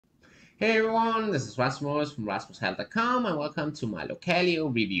Hey everyone, this is Rasmus from rasmushealth.com and welcome to my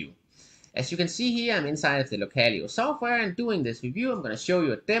Localio review. As you can see here, I'm inside of the Localio software, and doing this review, I'm going to show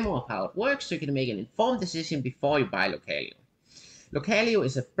you a demo of how it works so you can make an informed decision before you buy Localio. Localio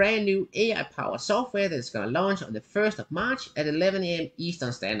is a brand new AI-powered software that is going to launch on the 1st of March at 11 AM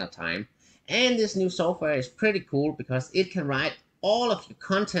Eastern Standard Time. And this new software is pretty cool because it can write all of your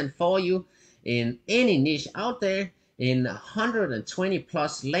content for you in any niche out there, in 120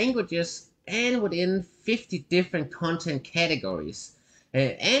 plus languages, and within 50 different content categories.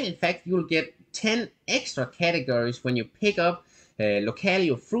 And in fact, you'll get 10 extra categories when you pick up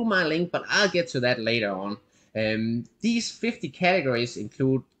Localio through my link, but I'll get to that later on. These 50 categories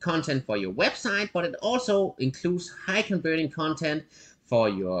include content for your website, but it also includes high converting content for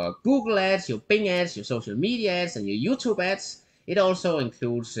your Google ads, your Bing ads, your social media ads, and your YouTube ads. It also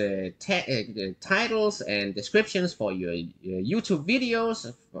includes titles and descriptions for your YouTube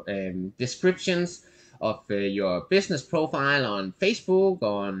videos, descriptions of your business profile on Facebook,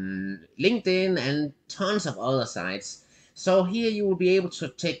 on LinkedIn, and tons of other sites. So here you will be able to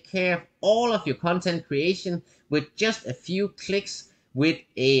take care of all of your content creation with just a few clicks with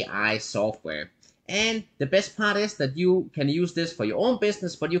AI software. And the best part is that you can use this for your own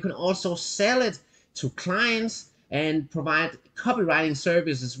business, but you can also sell it to clients and provide copywriting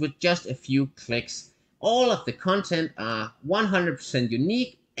services with just a few clicks. All of the content are 100%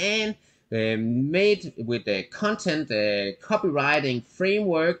 unique and made with a content copywriting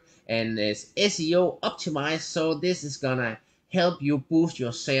framework and is SEO optimized, so this is gonna help you boost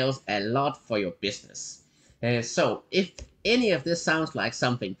your sales a lot for your business. So if any of this sounds like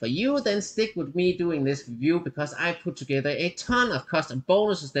something for you, then stick with me doing this review, because I put together a ton of custom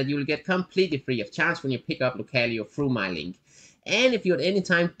bonuses that you'll get completely free of charge when you pick up Localio through my link. And if you at any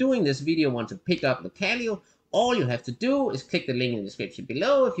time doing this video want to pick up Localio, all you have to do is click the link in the description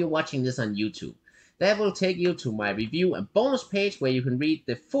below if you're watching this on YouTube. That will take you to my review and bonus page where you can read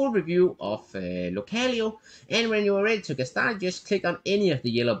the full review of Localio. And when you are ready to get started, just click on any of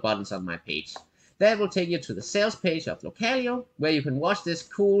the yellow buttons on my page. That will take you to the sales page of Localio, where you can watch this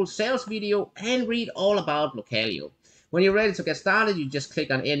cool sales video and read all about Localio. When you're ready to get started, you just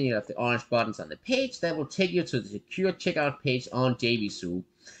click on any of the orange buttons on the page. That will take you to the secure checkout page on JVZoo.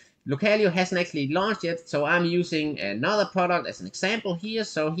 Localio hasn't actually launched yet, so I'm using another product as an example here.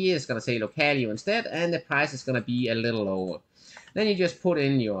 So here it's going to say Localio instead, and the price is going to be a little lower. Then you just put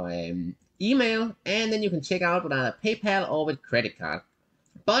in your email, and then you can check out with either PayPal or with credit card.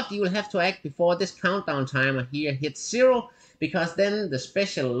 But you will have to act before this countdown timer here hits 0, because then the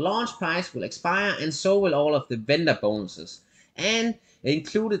special launch price will expire, and so will all of the vendor bonuses. And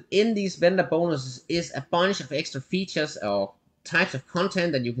included in these vendor bonuses is a bunch of extra features or types of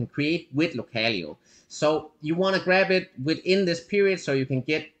content that you can create with Localio. So you want to grab it within this period so you can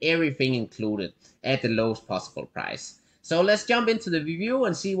get everything included at the lowest possible price. So let's jump into the review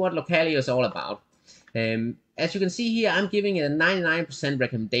and see what Localio is all about. As you can see here, I'm giving it a 99%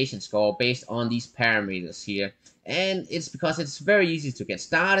 recommendation score based on these parameters here. And it's because it's very easy to get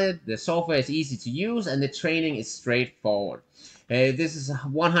started, the software is easy to use, and the training is straightforward. This is a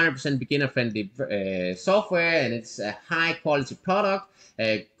 100% beginner-friendly software, and it's a high-quality product,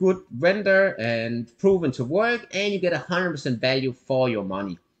 a good vendor, and proven to work, and you get 100% value for your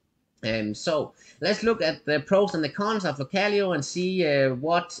money. So let's look at the pros and the cons of Localio and see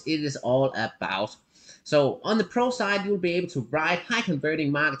what it is all about. So on the pro side, you'll be able to write high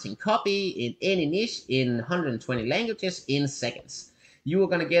converting marketing copy in any niche in 120 languages in seconds. You are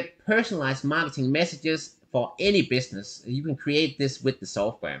going to get personalized marketing messages for any business. You can create this with the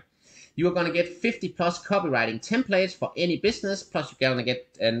software. You are going to get 50 plus copywriting templates for any business, plus you're going to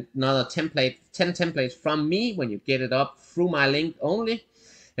get another 10 templates from me when you get it up through my link only.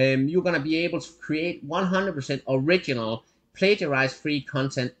 You're going to be able to create 100% original, plagiarize-free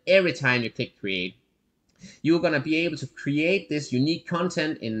content every time you click create. You're going to be able to create this unique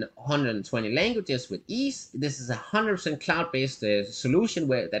content in 120 languages with ease. This is a 100% cloud-based solution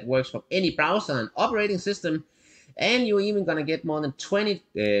that works from any browser and operating system. And you're even going to get more than 20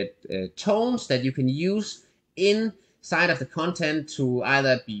 tones that you can use inside of the content to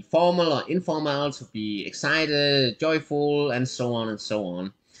either be formal or informal, to be excited, joyful, and so on and so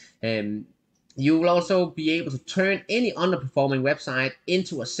on. You will also be able to turn any underperforming website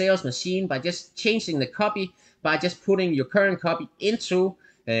into a sales machine by just changing the copy, by just putting your current copy into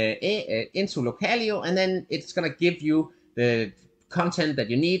Localio, and then it's going to give you the content that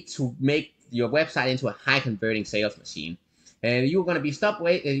you need to make your website into a high converting sales machine. And you're going to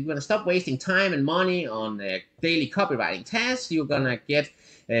stop wasting time and money on daily copywriting tasks. You're going to get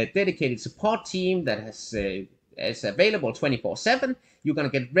a dedicated support team that is available 24/7. You're going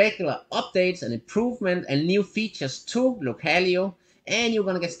to get regular updates and improvement and new features to Localio. And you're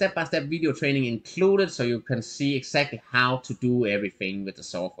going to get step-by-step video training included, so you can see exactly how to do everything with the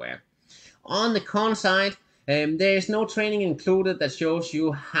software. On the con side, there is no training included that shows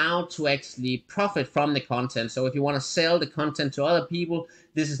you how to actually profit from the content. So if you want to sell the content to other people,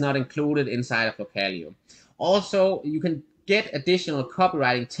 this is not included inside of Localio. Also, you can get additional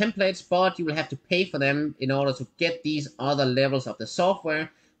copywriting templates, but you will have to pay for them in order to get these other levels of the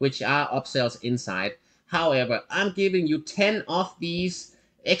software, which are upsells inside. However, I'm giving you 10 of these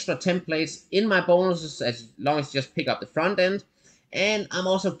extra templates in my bonuses as long as you just pick up the front end. And I'm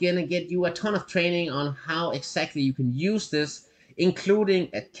also going to get you a ton of training on how exactly you can use this, including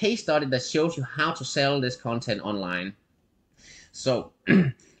a case study that shows you how to sell this content online. So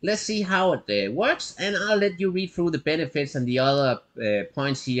let's see how it works, and I'll let you read through the benefits and the other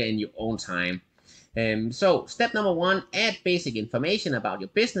points here in your own time. So step number 1, add basic information about your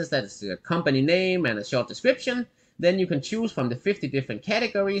business. That is the company name and a short description. Then you can choose from the 50 different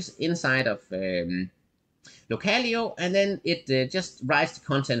categories inside of Localio, and then it just writes the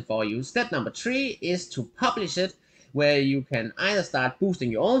content for you. Step number 3 is to publish it, where you can either start boosting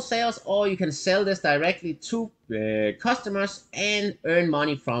your own sales, or you can sell this directly to customers and earn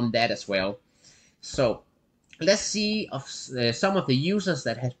money from that as well. So let's see of some of the users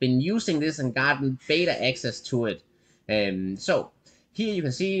that have been using this and gotten beta access to it. So here you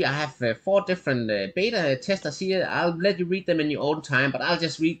can see I have 4 different beta testers here. I'll let you read them in your own time, but I'll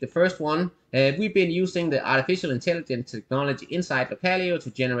just read the first one. We've been using the artificial intelligence technology inside Localio to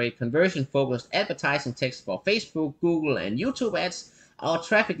generate conversion-focused advertising text for Facebook, Google, and YouTube ads. Our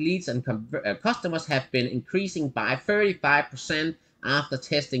traffic leads and customers have been increasing by 35% after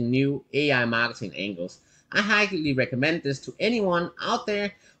testing new AI marketing angles. I highly recommend this to anyone out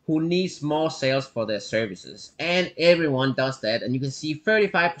there who needs more sales for their services, and everyone does that. And you can see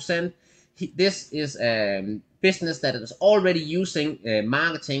 35%. This is a business that is already using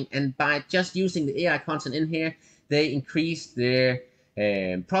marketing, and by just using the AI content in here, they increase their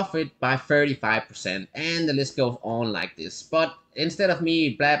profit by 35%, and the list goes on like this. But instead of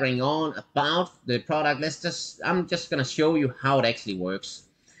me blabbering on about the product, I'm just gonna show you how it actually works.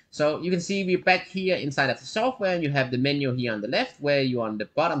 So you can see we're back here inside of the software, and you have the menu here on the left, where you on the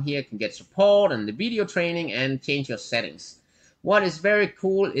bottom here can get support and the video training and change your settings. What is very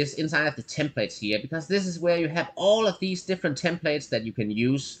cool is inside of the templates here, because this is where you have all of these different templates that you can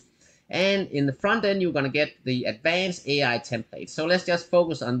use. And in the front end, you're going to get the advanced AI templates. So let's just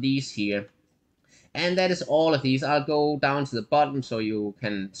focus on these here. And that is all of these. I'll go down to the bottom so you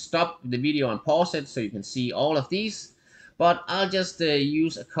can stop the video and pause it so you can see all of these. But I'll just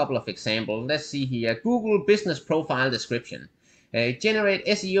use a couple of examples. Let's see here. Google Business Profile Description. Generate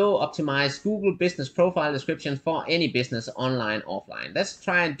SEO optimized Google Business Profile Description for any business, online, offline. Let's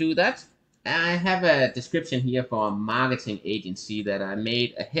try and do that. I have a description here for a marketing agency that I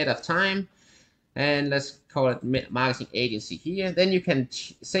made ahead of time. And let's call it marketing agency here. Then you can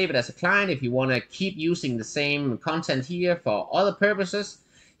save it as a client if you want to keep using the same content here for other purposes.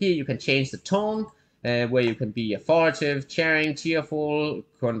 Here you can change the tone. Where you can be authoritative, caring, cheerful,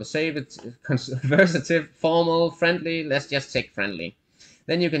 conversative, formal, friendly. Let's just take friendly.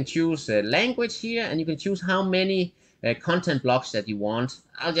 Then you can choose language here, and you can choose how many content blocks that you want.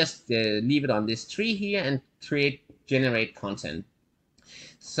 I'll just leave it on this tree here and generate content.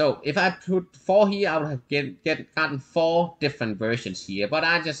 So if I put 4 here, I would have gotten 4 different versions here, but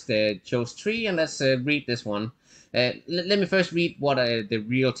I just chose 3, and let's read this one. Let me first read what the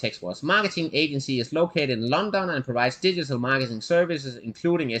real text was. Marketing agency is located in London and provides digital marketing services,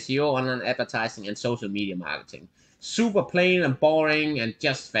 including SEO, online advertising, and social media marketing. Super plain and boring and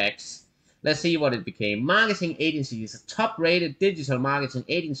just facts. Let's see what it became. Marketing agency is a top-rated digital marketing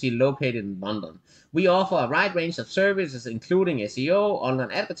agency located in London. We offer a wide range of services, including SEO,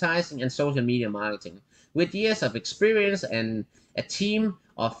 online advertising, and social media marketing. With years of experience and a team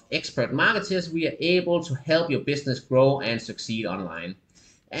of expert marketers, we are able to help your business grow and succeed online.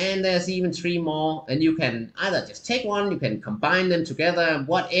 And there's even 3 more, and you can either just take one, you can combine them together,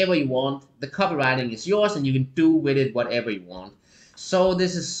 whatever you want. The copywriting is yours, and you can do with it whatever you want. So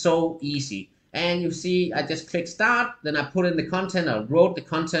this is so easy. And you see, I just click start, then I put in the content, I wrote the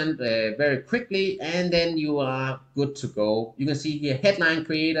content very quickly, and then you are good to go. You can see here, headline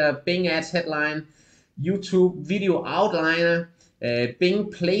creator, Bing Ads headline, YouTube video outliner,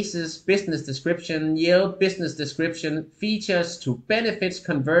 Bing Places business description, Yelp business description, features to benefits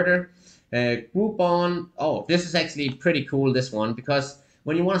converter, Groupon. Oh, this is actually pretty cool, this one, because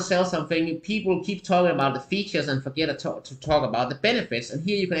when you want to sell something, people keep talking about the features and forget to talk about the benefits. And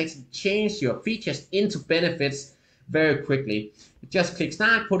here you can actually change your features into benefits very quickly. You just click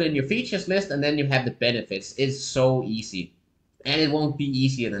start, put in your features list, and then you have the benefits. It's so easy, and it won't be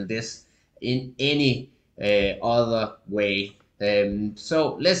easier than this in any other way.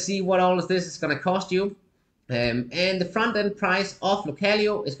 So let's see what all of this is going to cost you. And the front end price of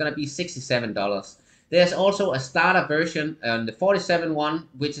Localio is going to be $67. There's also a starter version on the 47 one,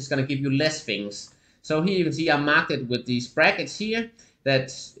 which is going to give you less things. So here you can see I marked it with these brackets here,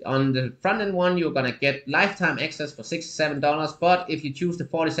 that on the front end one, you're going to get lifetime access for $67. But if you choose the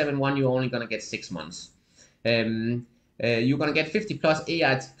 47 one, you're only going to get 6 months. You're going to get 50 plus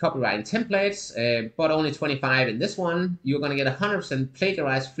AI copywriting templates, but only 25 in this one. You're going to get 100%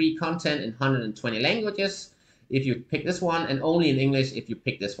 plagiarized free content in 120 languages if you pick this one, and only in English if you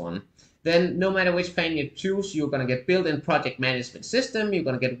pick this one. Then no matter which plan you choose, you're going to get built-in project management system. You're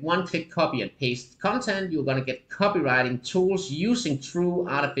going to get one-click copy and paste content. You're going to get copywriting tools using true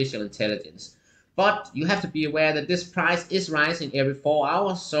artificial intelligence. But you have to be aware that this price is rising every 4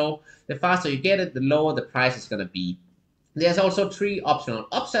 hours. So the faster you get it, the lower the price is going to be. There's also 3 optional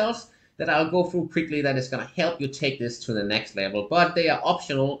upsells that I'll go through quickly that is going to help you take this to the next level. But they are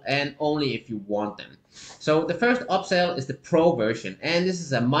optional and only if you want them. So the first upsell is the Pro version. And this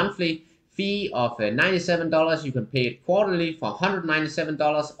is a monthly fee of $97. You can pay it quarterly for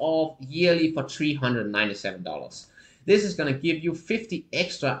 $197 or yearly for $397. This is going to give you 50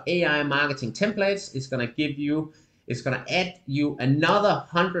 extra AI marketing templates. It's going to add you another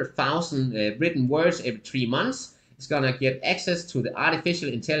 100,000 written words every 3 months. It's going to get access to the artificial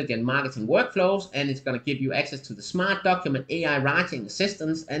intelligent marketing workflows, and it's going to give you access to the smart document AI writing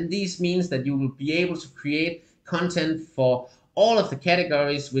assistants. And this means that you will be able to create content for all of the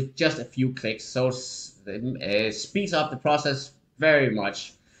categories with just a few clicks. So it speeds up the process very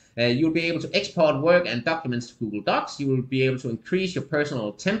much. You'll be able to export work and documents to Google Docs. You will be able to increase your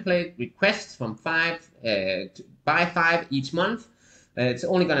personal template requests from 5 by 5 each month. It's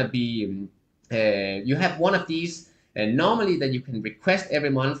only going to be, you have one of these normally that you can request every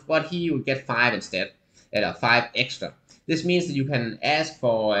month, but here you will get 5 instead, 5 extra. This means that you can ask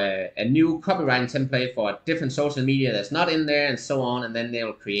for a new copywriting template for a different social media that's not in there and so on, and then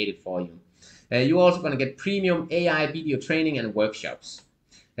they'll create it for you. You're also going to get premium AI video training and workshops.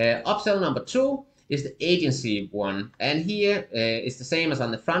 Upsell number 2 is the agency one, and here it's the same as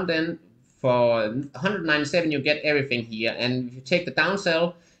on the front end. For $197 you get everything here, and if you take the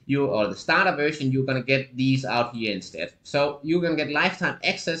downsell or the starter version, you're going to get these out here instead. So you're going to get lifetime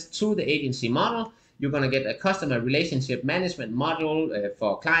access to the agency model. You're going to get a customer relationship management module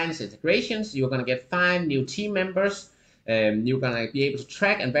for clients integrations. You're going to get 5 new team members. You're going to be able to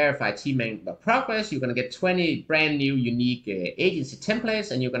track and verify team member progress. You're going to get 20 brand new unique agency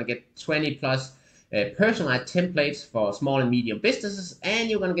templates, and you're going to get 20 plus personalized templates for small and medium businesses. And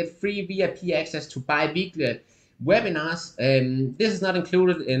you're going to get free VIP access to bi-weekly webinars. This is not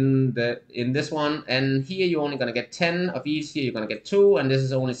included in this one, and here you're only going to get 10 of each. Here you're going to get 2, and this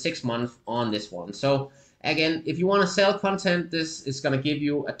is only 6 months on this one. So again, if you want to sell content, this is going to give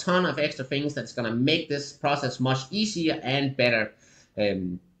you a ton of extra things that's going to make this process much easier and better.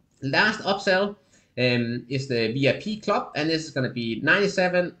 Last upsell is the VIP club, and this is going to be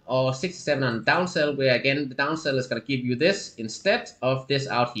 $97 or $67 on the downsell, where again the downsell is going to give you this instead of this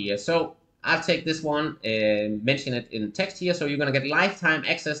out here. So I'll take this one and mention it in text here. So you're going to get lifetime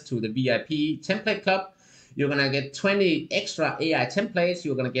access to the VIP template club. You're going to get 20 extra AI templates.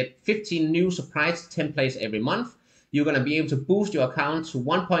 You're going to get 15 new surprise templates every month. You're going to be able to boost your account to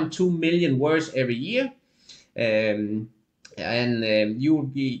 1.2 million words every year. You will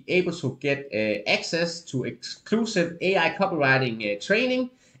be able to get access to exclusive AI copywriting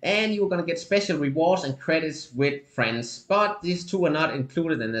training. And you're going to get special rewards and credits with friends. But these 2 are not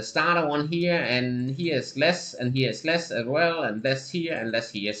included in the starter one here. And here is less, and here is less as well, and less here and less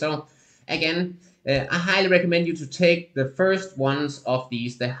here. So again, I highly recommend you to take the first ones of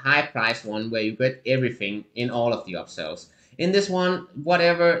these, the high price one, where you get everything in all of the upsells. In this one,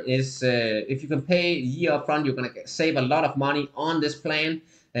 whatever is, if you can pay a year up front, you're going to save a lot of money on this plan.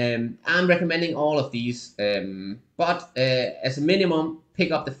 I'm recommending all of these, but as a minimum,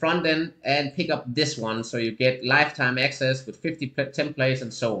 pick up the front end and pick up this one, so you get lifetime access with 50 templates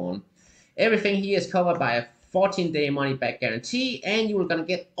and so on. Everything here is covered by a 14-day money-back guarantee, and you're going to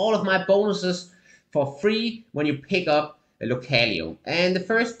get all of my bonuses for free when you pick up Localio. And the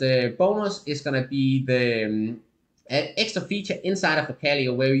first bonus is going to be the extra feature inside of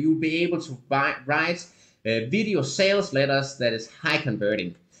Localio, where you'll be able to write video sales letters that is high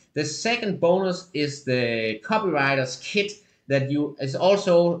converting. The second bonus is the copywriter's kit, that is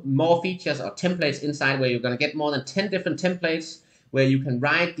also more features or templates inside, where you're going to get more than 10 different templates where you can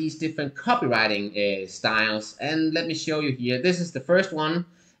write these different copywriting styles. And let me show you here. This is the first one,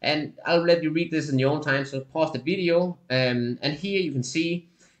 and I'll let you read this in your own time, so pause the video. And here you can see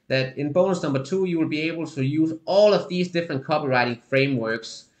that in bonus number 2, you will be able to use all of these different copywriting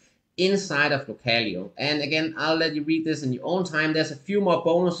frameworks inside of Localio. And again, I'll let you read this in your own time. There's a few more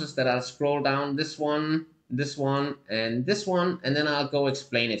bonuses that I'll scroll down. This one, and this one, and then I'll go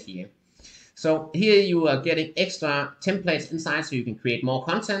explain it here. So here you are getting extra templates inside so you can create more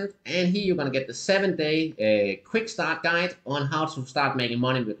content. And here you're going to get the 7-day quick start guide on how to start making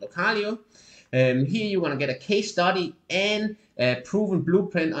money with Localio. Here you're going to get a case study and a proven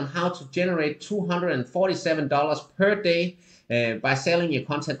blueprint on how to generate $247 per day by selling your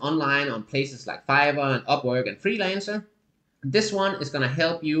content online on places like Fiverr and Upwork and Freelancer. This one is going to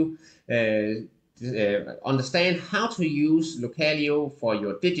help you understand how to use Localio for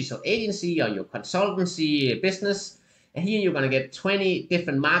your digital agency or your consultancy business. And here you're going to get 20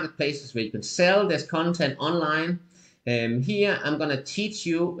 different marketplaces where you can sell this content online. Here I'm going to teach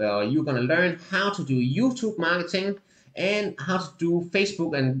you, you're going to learn how to do YouTube marketing and how to do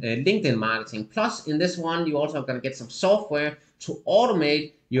Facebook and LinkedIn marketing. Plus, in this one, you're also going to get some software to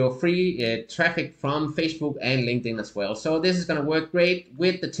automate your free traffic from Facebook and LinkedIn as well. So this is going to work great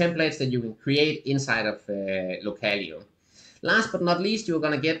with the templates that you can create inside of Localio. Last but not least, you're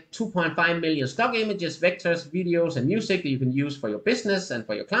going to get 2.5 million stock images, vectors, videos, and music that you can use for your business and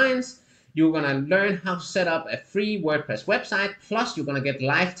for your clients. You're going to learn how to set up a free WordPress website. Plus, you're going to get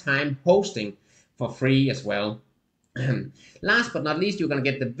lifetime hosting for free as well. Last but not least, you're going to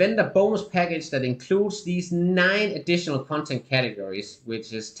get the vendor bonus package that includes these 9 additional content categories,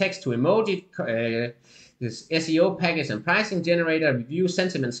 which is text to emoji, this SEO package and pricing generator, review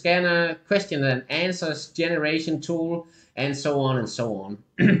sentiment scanner, question and answers generation tool, and so on and so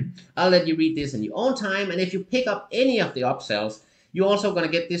on. I'll let you read this in your own time. And if you pick up any of the upsells, you're also going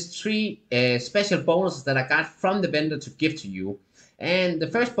to get these 3 special bonuses that I got from the vendor to give to you. And the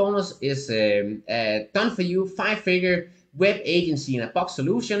first bonus is done for you 5-figure web agency in a box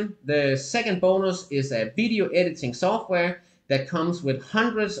solution. The second bonus is a video editing software that comes with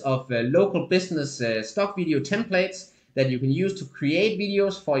hundreds of local business stock video templates that you can use to create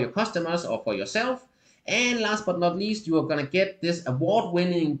videos for your customers or for yourself. And last but not least, you are going to get this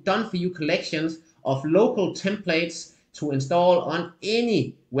award-winning done for you collections of local templates to install on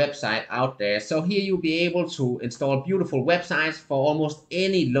any website out there. So here you'll be able to install beautiful websites for almost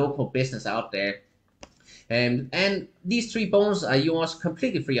any local business out there. And these 3 bonuses are yours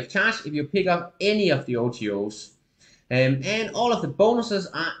completely free of charge if you pick up any of the OTOs. And all of the bonuses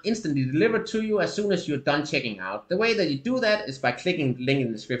are instantly delivered to you as soon as you're done checking out. The way that you do that is by clicking the link in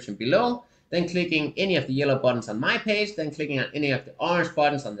the description below, then clicking any of the yellow buttons on my page, then clicking on any of the orange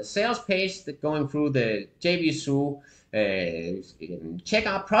buttons on the sales page, going through the JVSU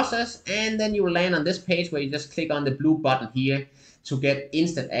checkout process, and then you will land on this page where you just click on the blue button here to get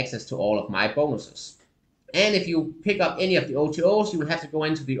instant access to all of my bonuses. And if you pick up any of the OTOs, you will have to go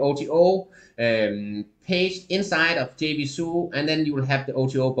into the OTO page inside of JVSU, and then you will have the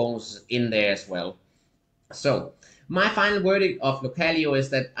OTO bonuses in there as well. So my final verdict of Localio is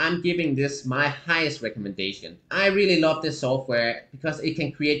that I'm giving this my highest recommendation. I really love this software because it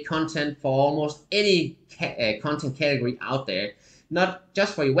can create content for almost any content category out there. Not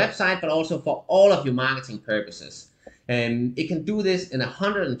just for your website, but also for all of your marketing purposes. It can do this in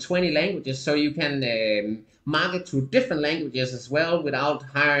 120 languages, so you can market to different languages as well without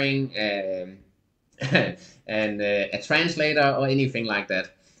hiring a translator or anything like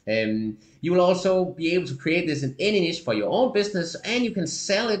that. You will also be able to create this in any niche for your own business, and you can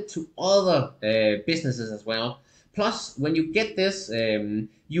sell it to other businesses as well. Plus, when you get this,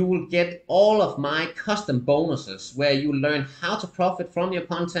 you will get all of my custom bonuses where you learn how to profit from your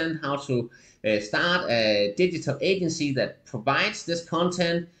content, how to start a digital agency that provides this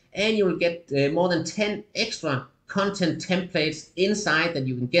content, and you will get more than 10 extra content templates inside that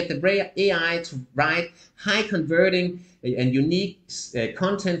you can get the AI to write high converting and unique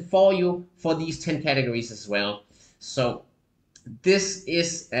content for you for these 10 categories as well. So this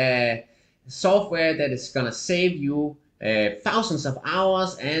is a software that is going to save you thousands of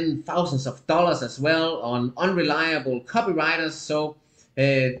hours and thousands of dollars as well on unreliable copywriters. So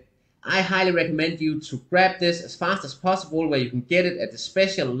I highly recommend you to grab this as fast as possible where you can get it at the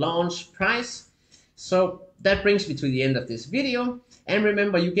special launch price. So that brings me to the end of this video. And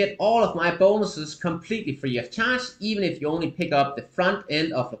remember, you get all of my bonuses completely free of charge, even if you only pick up the front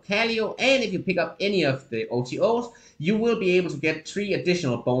end of Localio. And if you pick up any of the OTOs, you will be able to get 3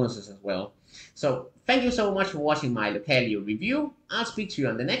 additional bonuses as well. So thank you so much for watching my Localio review. I'll speak to you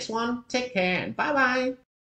on the next one. Take care and bye bye.